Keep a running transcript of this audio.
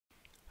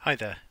Hi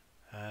there,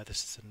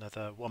 this is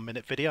another 1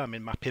 minute video. I'm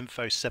in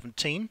MapInfo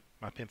 17,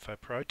 MapInfo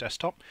Pro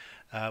desktop.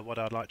 What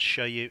I'd like to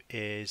show you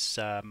is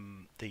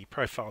the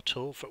profile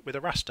tool with a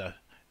raster,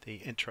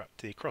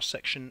 the cross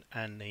section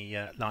and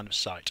the line of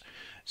sight.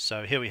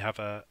 So here we have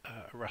a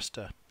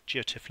raster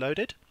geotiff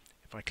loaded.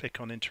 If I click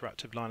on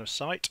interactive line of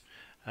sight,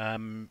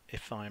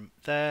 if I'm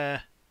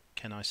there,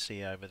 can I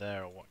see over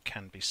there, or what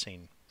can be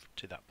seen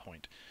to that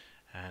point?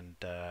 And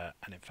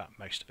in fact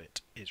most of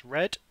it is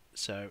red,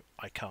 so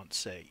I can't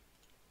see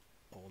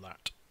all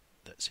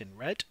that's in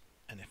red.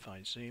 And if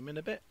I zoom in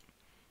a bit,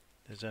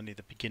 there's only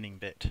the beginning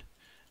bit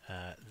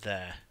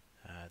there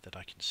that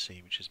I can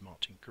see, which is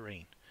marked in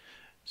green.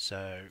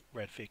 So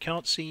red for you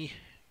can't see,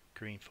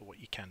 green for what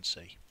you can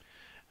see.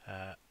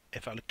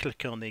 If I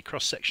click on the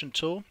cross section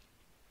tool,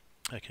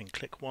 I can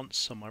click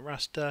once on my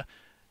raster,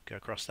 go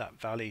across that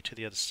valley to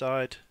the other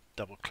side,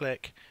 double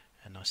click,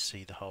 and I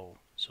see the whole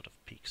sort of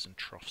peaks and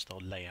troughs style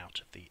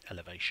layout of the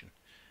elevation,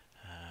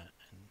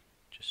 and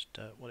just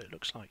what it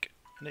looks like.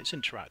 And it's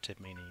interactive,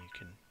 meaning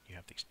you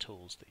have these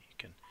tools that you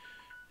can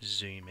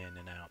zoom in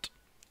and out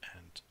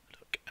and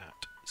look at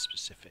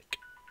specific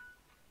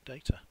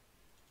data.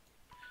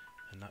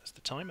 And that's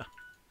the timer.